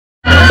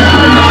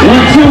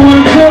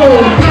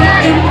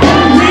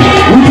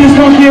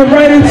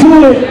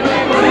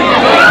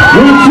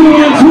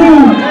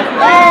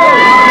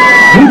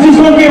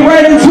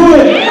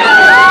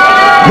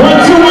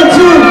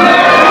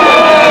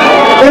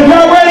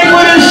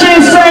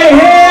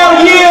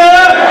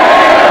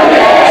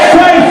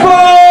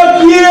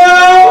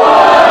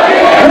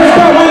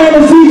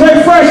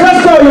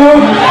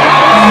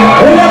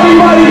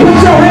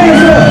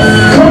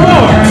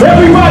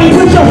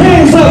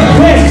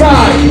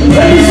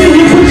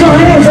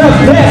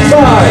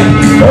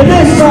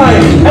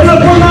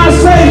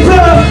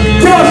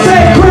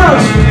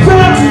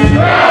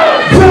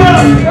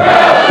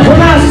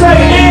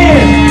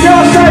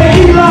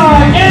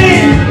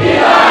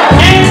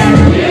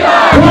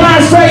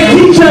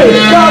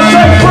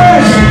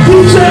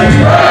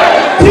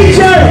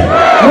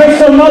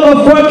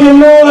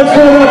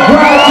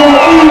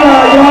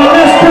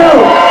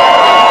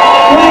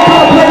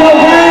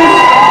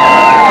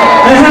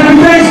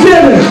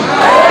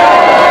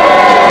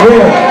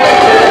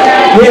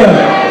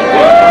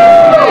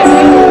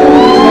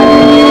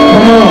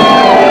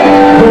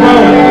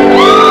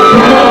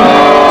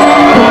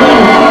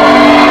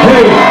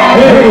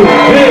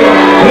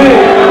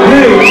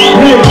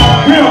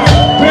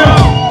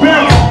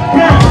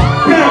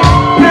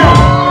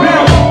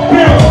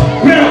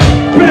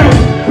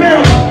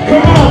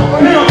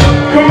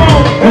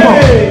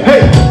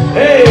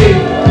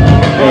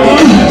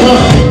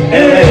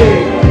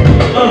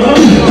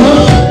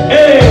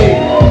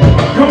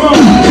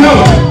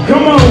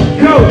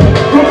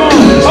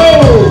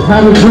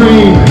had a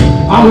dream,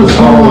 I was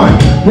born.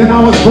 Then I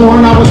was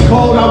born, I was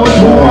cold, I was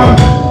warm.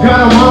 Got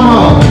a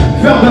mama,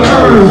 felt the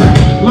earth.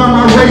 Learn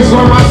my race,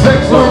 learn my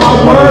sex, learn my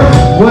word.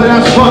 Well,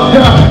 that's fucked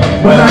up,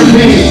 but I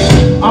mean,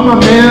 I'm a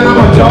man, I'm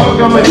a dog,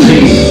 I'm a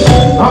G.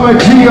 I'm a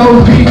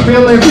G.O.D.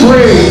 feeling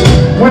free.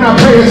 When I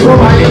pray, it's for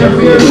my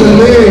interference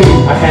with leave.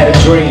 I had a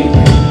dream,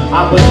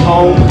 I was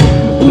home.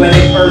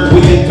 Planet Earth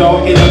with a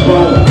dog in a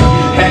bone.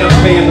 Had a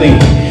family,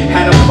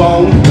 had a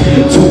phone.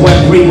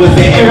 213 was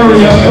the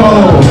area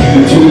code.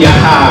 Junior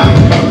high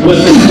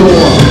was the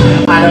storm.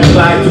 I'd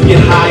applied to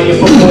get high and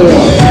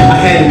perform. I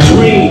had a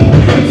dream,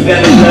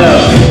 fell in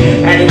love.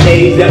 Had an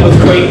age that was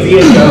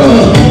crazy and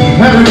young.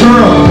 Had a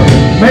girl,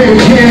 made a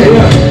kid.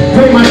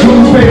 Pay my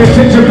dues, paid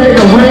attention, paid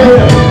the rent.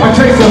 I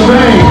chased a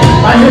fame,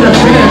 I hit a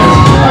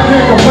fence. I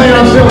can't complain,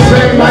 I'm still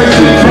same like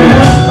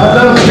intense. I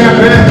love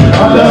camping,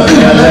 I love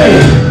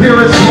LA. Here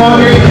it's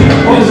smoggy,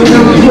 also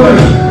never good.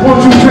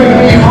 Won't you take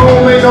me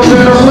home, ain't no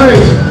better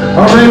place.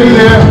 Already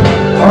there,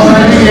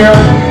 already here.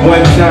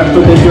 One time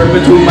for the dirt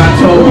between my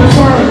toes.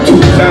 2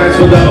 times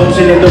for the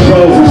ocean and the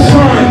road.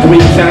 3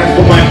 times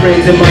for my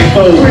friends and my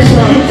foes.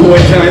 4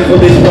 times for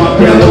this walk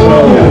down the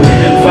road.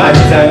 5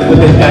 times for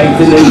the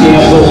dice and the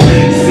gamble.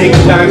 6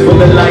 times for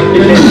the life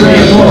and the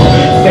ramble.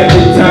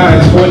 7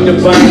 times for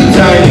divine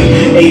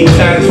timing. 8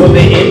 times for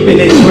the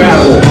infinite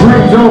travel.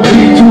 Dreams don't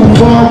be too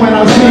far when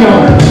I see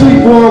them.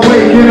 Sleep or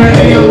awake in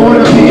an AM or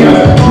a PM.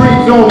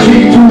 Dreams don't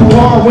be too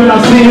far when I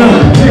see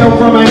them. Tale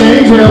from an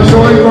angel,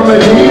 story from a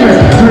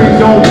demon. Dreams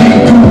don't be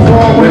too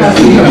far when I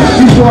see them.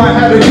 Before I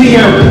had a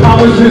DM,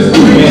 I was just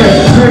dreaming.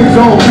 Dreams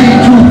don't be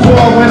too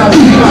far when I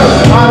see them.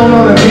 I don't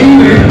know the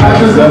meaning, I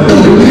just love the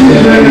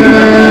believing.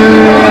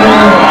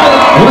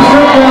 What's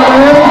up,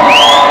 man?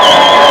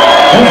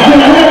 Let's get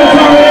real,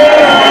 Tommy.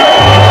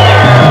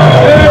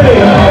 Hey,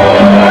 hey,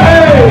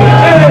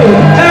 hey,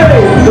 hey.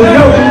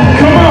 Yo,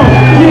 come on,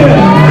 yeah,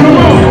 come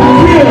on,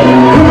 yeah,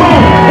 come on.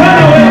 Y'all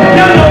know it,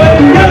 y'all know it,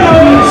 y'all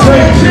know it.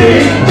 Say G,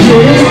 G,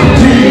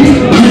 G,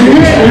 G,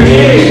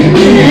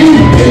 G,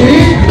 G,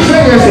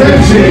 say it, say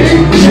G,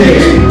 G,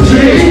 G,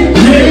 G,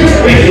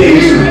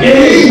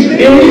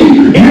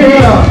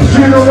 yeah,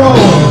 funeral,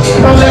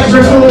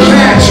 electrical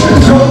match.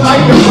 Don't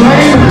like the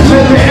flame,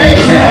 let the A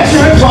catch.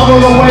 Follow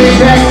the way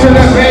back to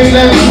the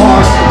mainland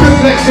park.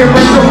 Deflection,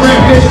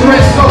 resurrected,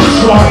 threat so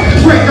strong.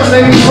 Break the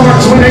ladies'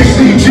 hearts when they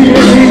see G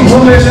and E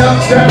pulling up,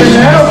 stepping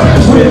out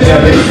with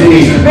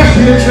L&D. That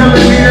kid's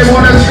telling me they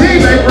wanna see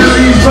make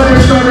release, but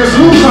it's on this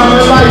blue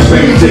collar life,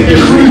 basic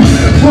and free.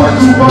 Part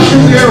 2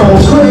 fucking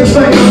zeros, couldn't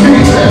say a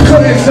beat,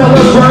 couldn't sell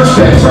a verse,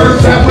 that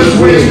verse that was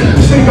weak.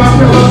 Think I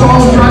feel a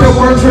phone trying to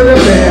work for the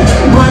band.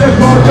 Might have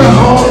gone to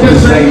home to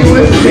say you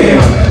was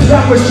damn.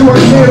 That was short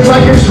lived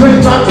like a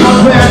dream box my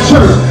bad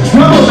church.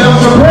 Double down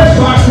the red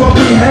box what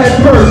we had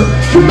first.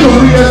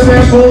 Korea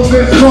samples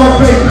and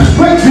Scarface.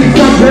 Crazy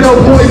from ghetto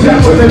boys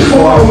that was as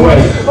far away.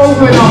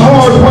 Open a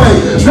hard way.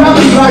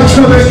 Valley like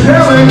Southern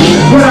Carolyn,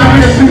 but I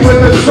can't see what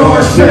the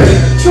stars say.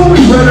 So we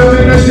read them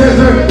in the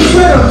desert,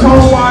 read them to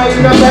Hawaii,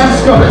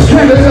 Alaska,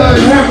 Canada,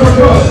 and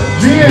Africa.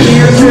 G&E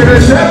is here to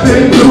tap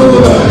into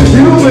the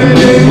human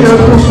in your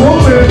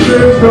performance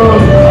system.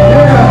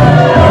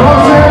 Yeah,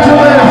 Los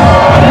Angeles.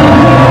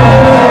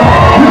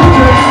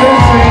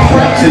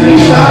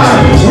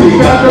 We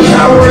got the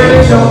power and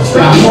it don't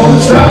stop,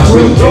 won't stop,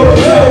 we'll go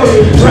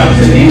away. Trapped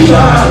in these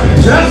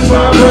lives, that's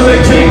why brother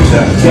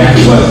Kingston. That's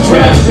what's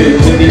trapped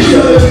into each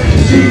other.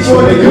 G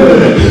for the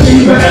good,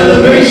 G for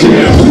elevation.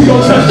 We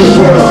gon' touch the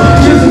world,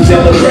 just a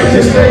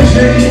celebration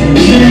station.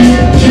 G,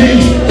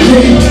 G, G,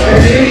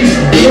 and E,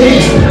 E,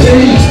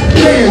 E,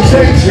 and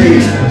take G,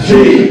 G,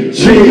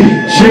 G,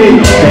 G,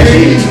 and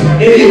E,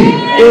 E,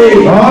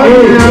 E, oh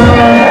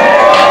yeah.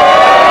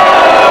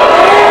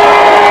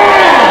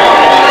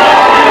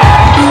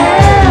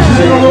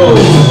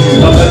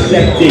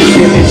 Eclectic,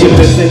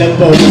 images in a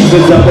boat.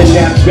 Cause I'm an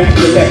abstract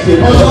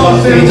collective of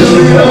Los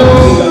Angeles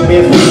love. I'm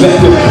man's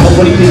perspective of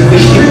what he thinks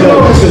they can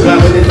know.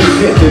 Surviving is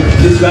subjective,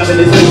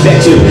 describing is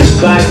subjective.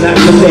 Vibe not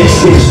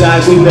collective,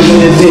 side we know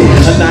it is it.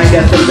 A line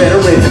that's a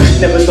veteran.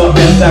 Never thought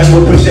that side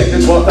would protect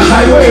us off the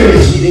highway.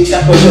 Eating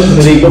that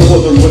publicity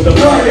before the with the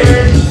Friday.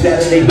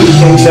 Saturday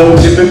weekend, no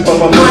different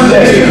from a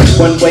Monday.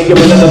 One way or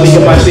another, me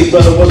and my big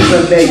brother was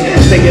Sunday.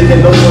 Singing in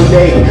the one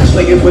day,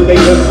 playing with they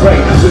just break.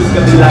 It's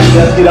gonna be like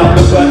us, get off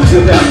the bus,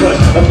 till that rush.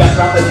 I've got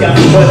problems, got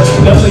too much.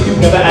 Nothing you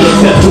never had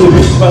access to.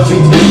 It's my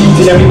feet,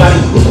 each and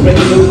everybody who's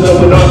making news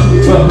open up.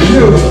 Well,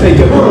 you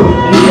take it through.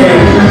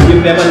 Yeah,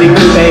 you never leave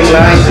the same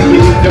line. To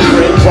give you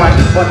different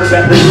watches, partner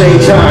at the same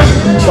time.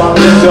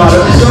 Father and daughter,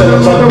 son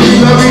and mother, we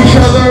love each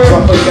other.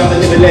 Proper God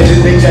and living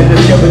legends, they just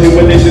discover new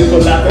religions for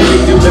life and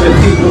reach to the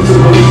people to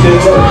believe in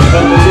love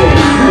of the day.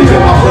 They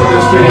get my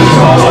brothers straight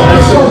tall on the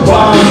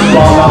soapbox.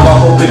 While I'm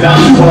open out,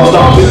 fall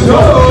off with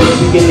gold.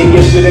 She getting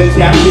gifts with a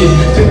tap in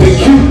to the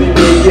Cuban,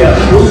 yeah.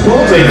 We're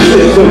both so you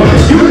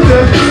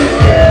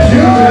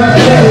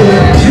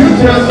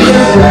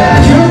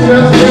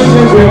just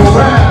listen, we'll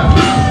rap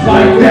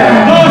like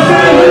that. Los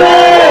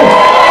Angeles!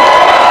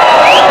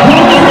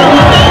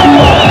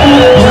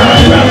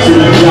 Rap to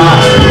the top,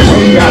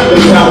 we got the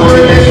power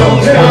and it don't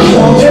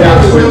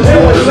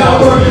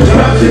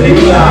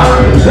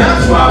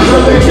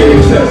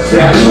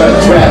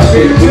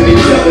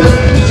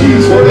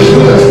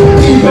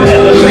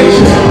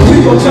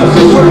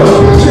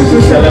world. Just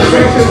a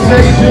celebration,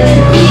 say G,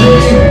 G,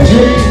 G,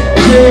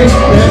 G,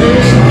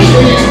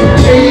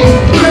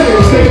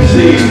 say G,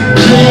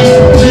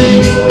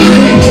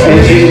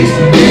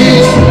 G,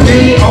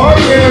 G, oh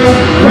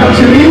yeah, Grouch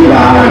and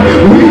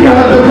Eligh, we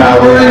got the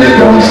power and it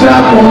don't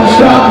stop, won't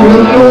stop,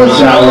 we'll no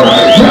shower.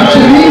 Grouch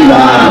and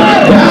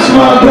Eligh, that's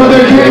my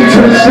brother, came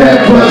to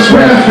step plus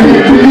rap,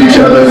 fit with each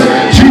other's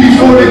G's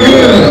for the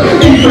good,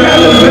 E for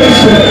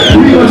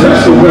elevation, we gon'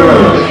 touch the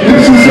world,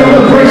 this is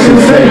celebration,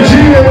 say G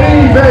and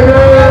E, baby.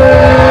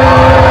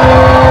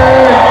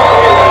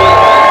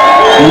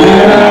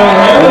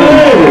 Yeah,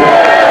 hey.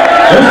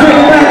 Let's take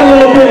it back a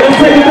little bit, let's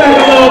take it back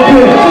a little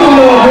bit, just a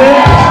little bit.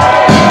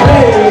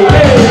 Hey,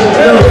 hey,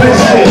 hey,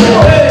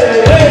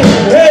 hey,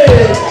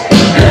 hey.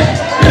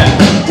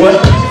 What?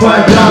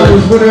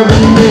 $5, whatever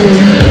you need.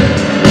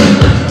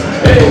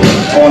 Hey,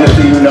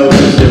 honestly, you know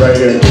this shit right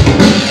here.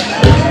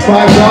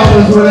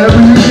 $5, whatever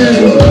you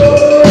need.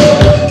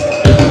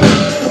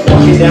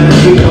 Walking down the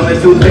street on a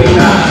Tuesday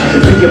night,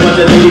 see a bunch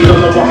of ladies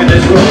on the walking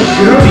this road.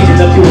 Teaching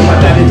them you my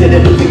dad is in the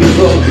music is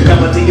road. Now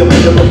I see a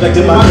window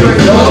reflecting my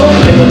face.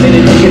 And the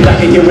minute you get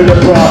like a year in the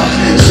broad.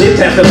 Shit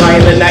passing by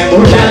in the night,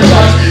 more than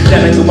much.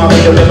 Standing through my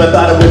window, never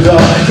thought it was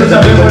all. Cause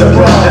I've been with a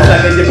bra, that's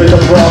like a dip in the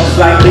bra.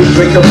 Slightly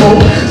drink the pool,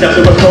 jump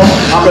to a car.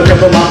 I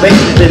recover my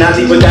face, then I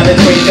leave without a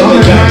trace.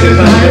 Coming back to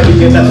my head,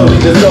 because that's only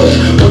the soul.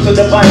 Put to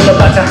the Bible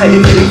about how you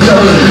get it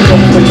served.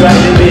 Don't put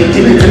driving big,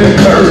 keep it to the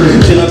curve.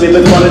 Chill on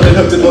baby, wanted to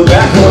hook to go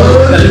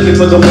backwards. Now looking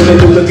for the women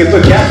who looking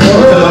for gas.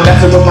 Tell them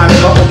that's a reminder,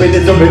 my open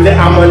is a reason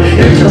I'm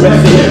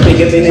uninterested. Make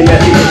it in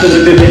messy, so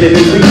if it's in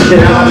this week,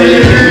 then I'm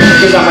in it.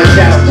 Cause I'm a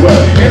shadow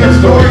brother, and a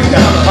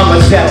storyteller. I'm a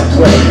shadow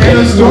brother, and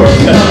a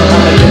storyteller. I'm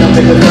a little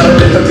bit of color,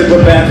 they're looking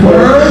for bad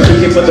words.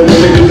 Looking for the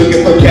women who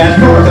looking for gas.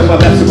 Tell them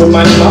that's a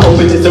reminder, my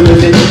open is a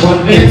reason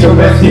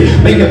uninterested.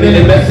 Make a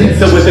minute message,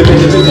 so it's a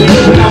minute this week.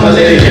 When I'm a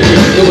lady hippie,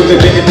 it was a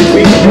minute this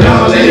week. When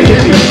I'm a lady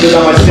hippie, cause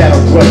I'm a shadow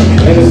brother,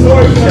 and a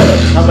storyteller.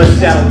 I'm a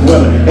shadow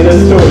brother, and a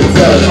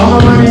storyteller. I'm a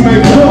money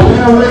maker,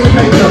 and a risk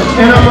taker,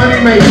 and a money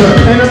maker,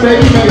 and a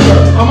baby maker.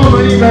 I'm a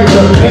money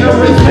maker, and a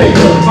risk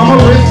taker. I'm a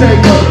risk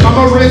taker, I'm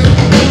a risk.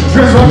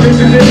 Dress up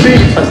into this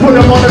beat, put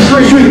them on the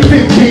street,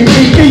 15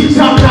 feet each,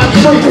 top notch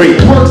free.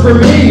 Work for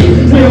me,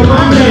 feel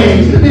my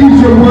name. Eat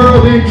your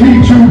world and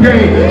teach you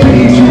game,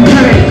 teach you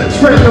pain.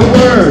 Spread the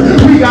word,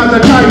 we got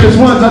the tightest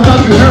ones, I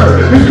thought you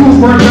heard. It's cool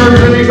for nerves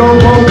and they go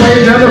both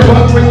ways. Never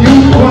fuck when you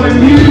wanna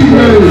need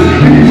you.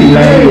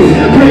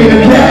 Pay the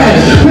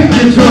cash, pick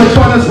your choice,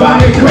 find a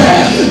spot and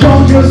crash.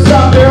 Don't just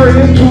stop there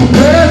and too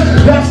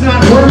fast, that's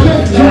not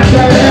working. Check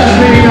that ass,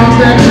 baby, I'm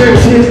that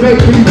bitch. It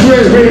make me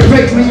rich,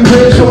 make me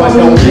rich, so I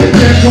don't get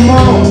that. Come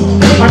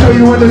on, I know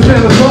you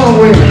understand the song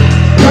with me.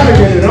 Gotta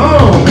get it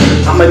on.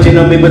 I'm a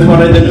gentleman with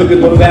one of them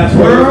looking for fast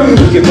words.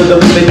 Looking for the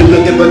women who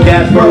looking for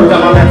gas words.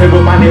 I'm a rapper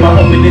with my name, I'm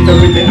open into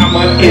everything. I'm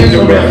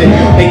uninterested.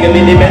 Make a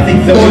minute messy,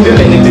 so if you're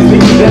in this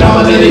week, then I'm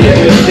a little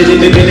hippie. If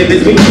you're in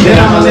this week, then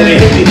I'm a little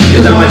hippie.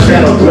 Cause I'm a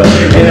shadow brother,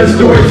 and a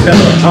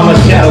storyteller. I'm a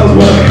shadow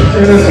brother,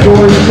 and a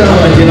storyteller.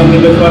 I'm a gentleman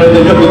with one of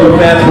them looking for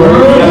fast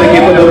words. I'm looking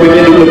for the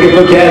women who looking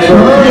for gas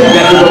words.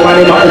 That's what my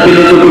name, I'm open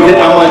into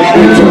everything. I'm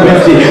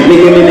uninterested.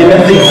 Make a minute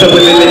messy, so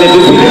if you're in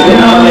this week,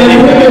 then I'm a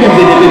little hippie.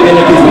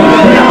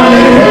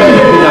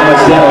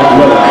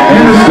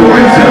 And a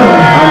storyteller,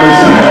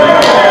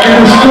 and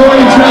a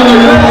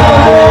storyteller.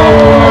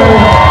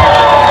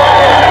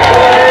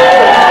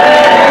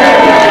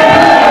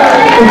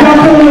 If y'all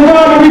coming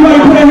around, everybody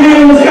put a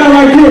hand in the sky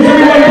like this.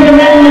 Everybody put a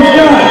hand in the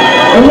sky.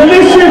 And when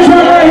this shit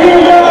drop right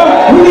here,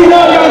 y'all, we need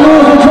all y'all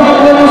girls to drop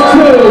with us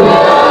too.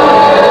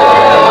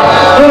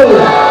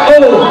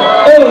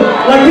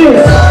 Like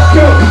this.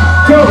 Go,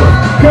 go,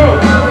 go.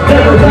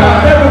 Never die,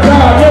 never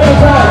die, never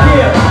die,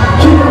 yeah.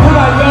 Keep them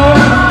high, y'all.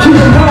 Keep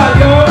them high,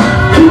 y'all.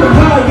 Keep them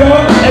high,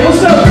 y'all. Hey,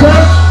 what's up,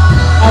 Grouch?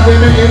 I've been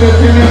an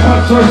independent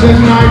hustler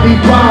since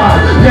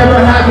 '95.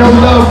 Never had no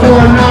love for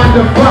a 9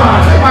 to 5.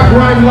 I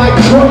grind like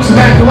drunk,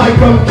 smack like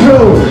I'm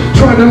due.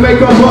 Trying to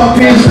make a buck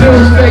and still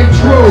stay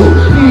true.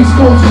 East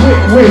Coast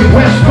quick,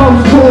 West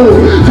Coast cool.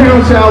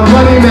 Downtown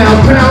money now,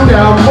 pound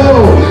out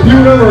full.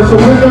 Universal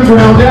wisdom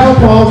drowned out,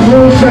 Paul's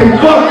rules say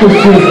fuck the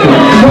system.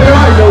 But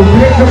I know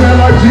Nick, come out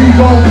like G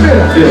gon'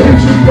 fit. And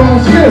G gon'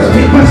 skip.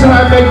 But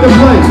I make the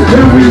play,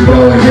 and we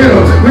blow and hit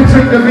 'em. We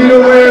take the beat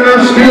away and our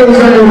skills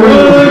ain't a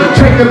rhythm.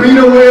 Take the beat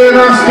away and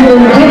I still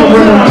got a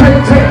rhythm.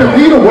 Take the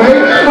beat away,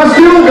 I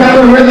still got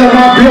a rhythm.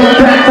 I built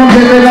that from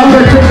it up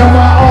and take on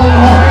my own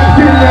heart.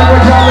 You never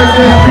got it,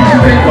 this beat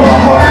think for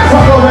heart.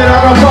 Follow it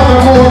out of other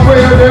more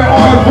afraid there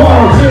are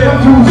bars. I'm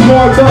too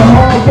smart to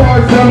hard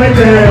bars, dumb it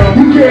down.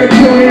 You can't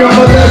kill me, I'm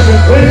a legend.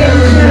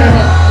 Whenever now,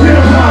 hit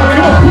 'em high,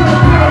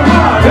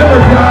 never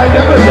die,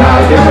 never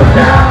die, never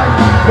die.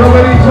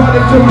 Nobody taught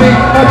it to me,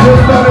 I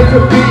just thought it to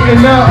be. And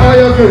now all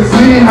y'all can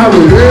see how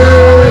it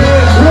is.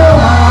 Real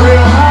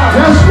high,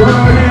 that's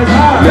right.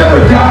 Never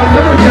die,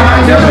 never die,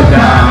 never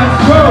die.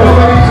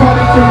 Nobody taught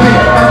it to me,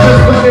 I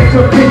just thought it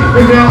to be.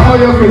 And now all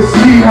y'all can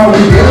see how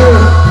it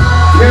is.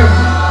 Yeah,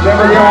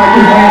 never die,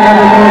 you ain't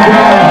never gonna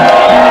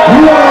die.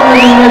 You all are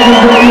legends,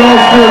 but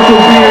y'all spiritual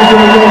beings and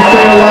you're gonna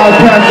stay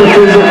alive. past the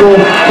physical,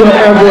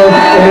 forever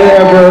and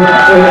ever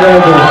and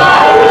ever.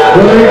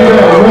 Believe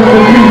that. Rest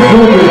in peace,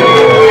 Ruby.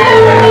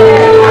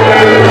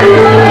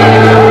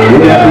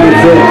 With that being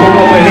said,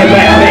 come over here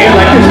back in the air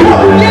like this. Come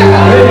on.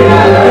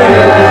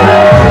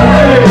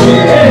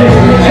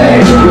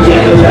 We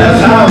got the last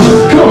house.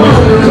 Come on.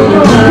 We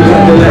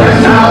got the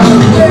last house.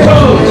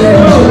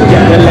 We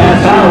got the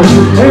last house.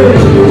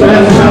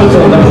 Last house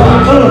on the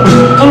block.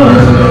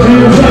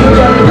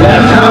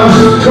 Last house.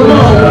 Come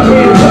on.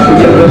 We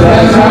got the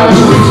last house.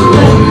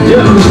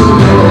 Yeah.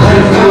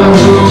 Last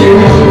house.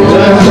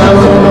 Last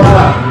house on the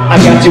block. I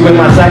got you in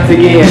my sights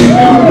again.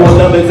 More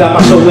love inside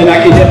my soul than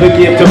I can ever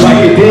give to my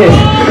kid.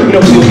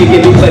 No you can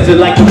give me pleasure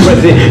like the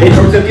present. It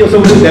hurts to feel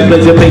so good that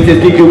pleasure makes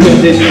it big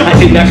message. I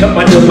did not cut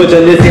my nose, but to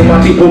listen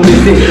why people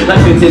miss it. Like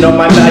Vincent on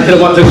my side, till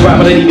I want to cry,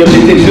 but I need to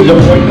listen to the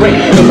point break.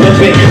 The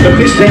flip, the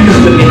fish tank is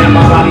looking at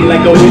my body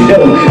like a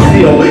window.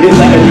 Still, it's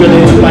like a drill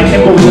into my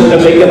temple just to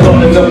make a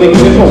thought of something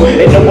simple.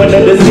 And no one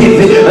understands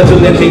it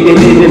until they think they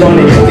did it on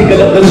it. Think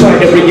of the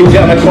trying to bring you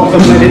down across the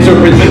planet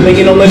surface.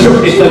 Laying on the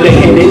dirt, it's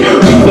underhanded.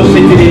 We so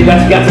sensitive,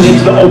 that's got to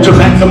reach the ultra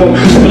maximum.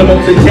 Some of the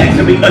most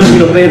attacks to be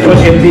unseen plans for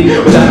empty.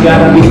 Without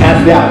God, I'll be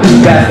passed out,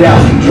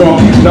 drunk,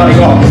 nodding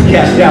off,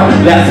 cashed out.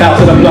 Last house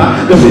in the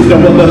block, the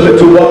wisdom of the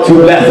little walk to.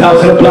 Last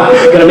house in the block,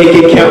 gotta make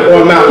it count or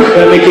I'm out.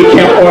 Gotta make it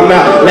count or I'm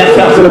out. Last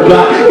house in the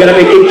block, gotta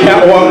make it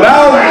count or I'm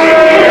out.